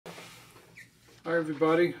Hi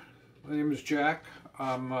everybody, my name is Jack.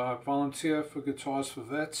 I'm a volunteer for Guitars for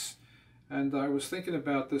Vets, and I was thinking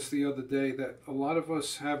about this the other day that a lot of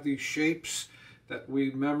us have these shapes that we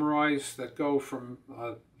memorize that go from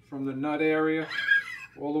the nut area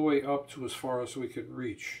all the way up to as far as we could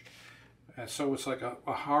reach. And so it's like a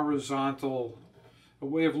horizontal, a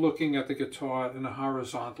way of looking at the guitar in a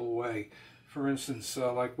horizontal way. For instance,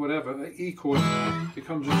 like whatever, an E chord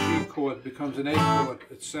becomes a G chord, becomes an A chord,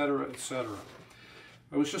 etc., etc.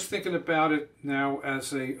 I was just thinking about it now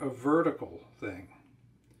as a vertical thing.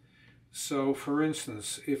 So for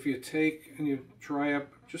instance, if you take and you try up,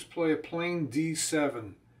 just play a plain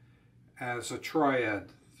D7 as a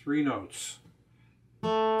triad, 3 notes.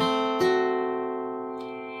 And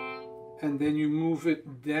then you move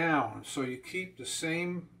it down, so you keep the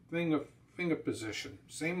same finger position,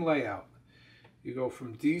 same layout. You go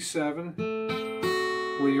from D7,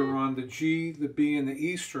 where you're on the G, the B, and the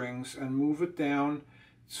E strings, and move it down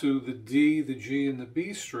to the D, the G, and the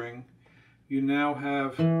B string. You now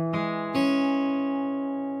have,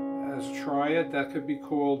 as a triad, that could be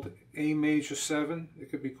called A major 7, it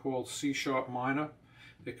could be called C sharp minor,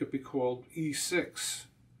 it could be called E6.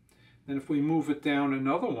 Then if we move it down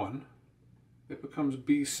another one, it becomes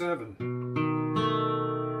B7.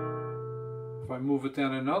 If I move it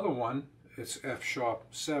down another one, it's F sharp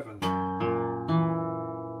 7.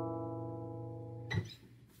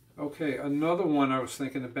 Okay, another one I was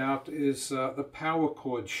thinking about is the power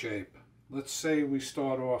chord shape. Let's say we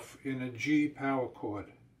start off in a G power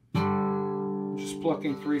chord, just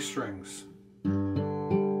plucking 3 strings.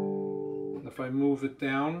 And if I move it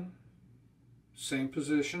down, same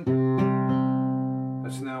position,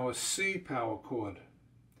 that's now a C power chord.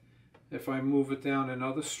 If I move it down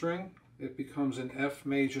another string, it becomes an F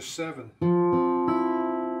major 7.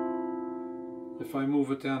 If I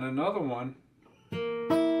move it down another one,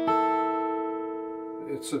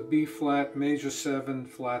 it's a B flat major 7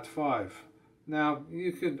 flat 5. Now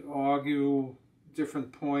you could argue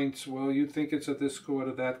different points. Well, you think it's at this chord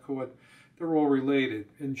or that chord. They're all related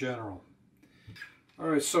in general.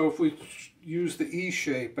 Alright, so if we use the E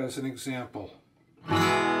shape as an example,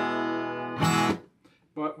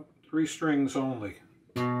 but 3 strings only.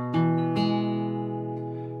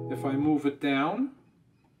 If I move it down,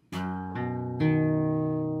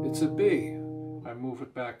 it's a B. I move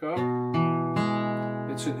it back up,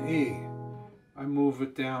 it's an E. I move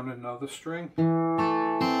it down another string,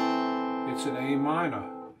 it's an A minor.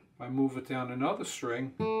 I move it down another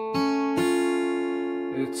string,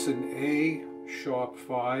 it's an A sharp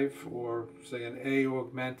 5, or say an A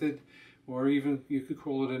augmented, or even you could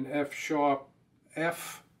call it an F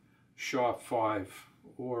sharp 5,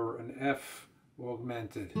 or an F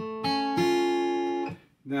augmented.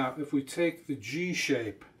 Now if we take the G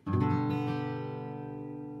shape,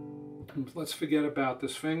 let's forget about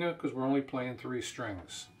this finger because we're only playing 3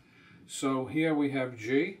 strings. So here we have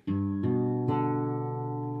G.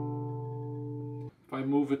 If I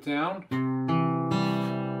move it down,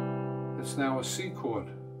 it's now a C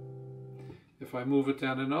chord. If I move it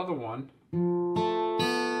down another one,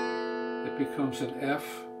 it becomes an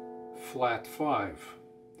F flat 5.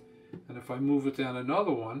 And if I move it down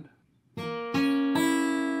another one,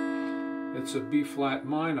 it's a B flat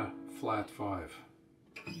minor flat 5.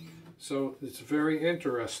 So it's very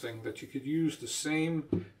interesting that you could use the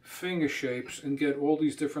same finger shapes and get all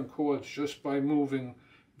these different chords just by moving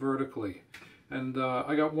vertically. And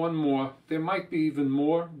I got one more. There might be even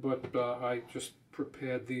more, but I just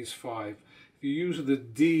prepared these 5. If you use the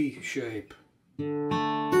D shape, if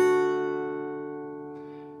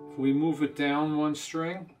we move it down 1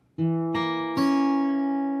 string,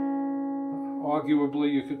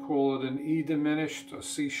 arguably you could call it an E diminished, a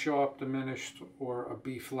C sharp diminished, or a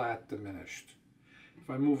B flat diminished. If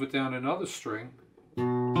I move it down another string,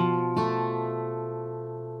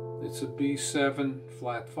 it's a B7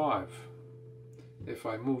 flat 5. If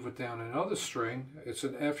I move it down another string, it's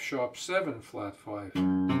an F sharp 7 flat 5.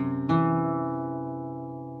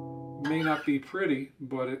 May not be pretty,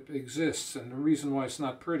 but it exists, and the reason why it's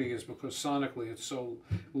not pretty is because sonically it's so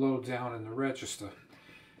low down in the register.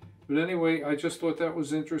 But anyway, I just thought that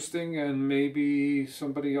was interesting, and maybe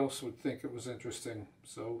somebody else would think it was interesting.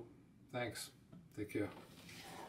 So, thanks. Take care.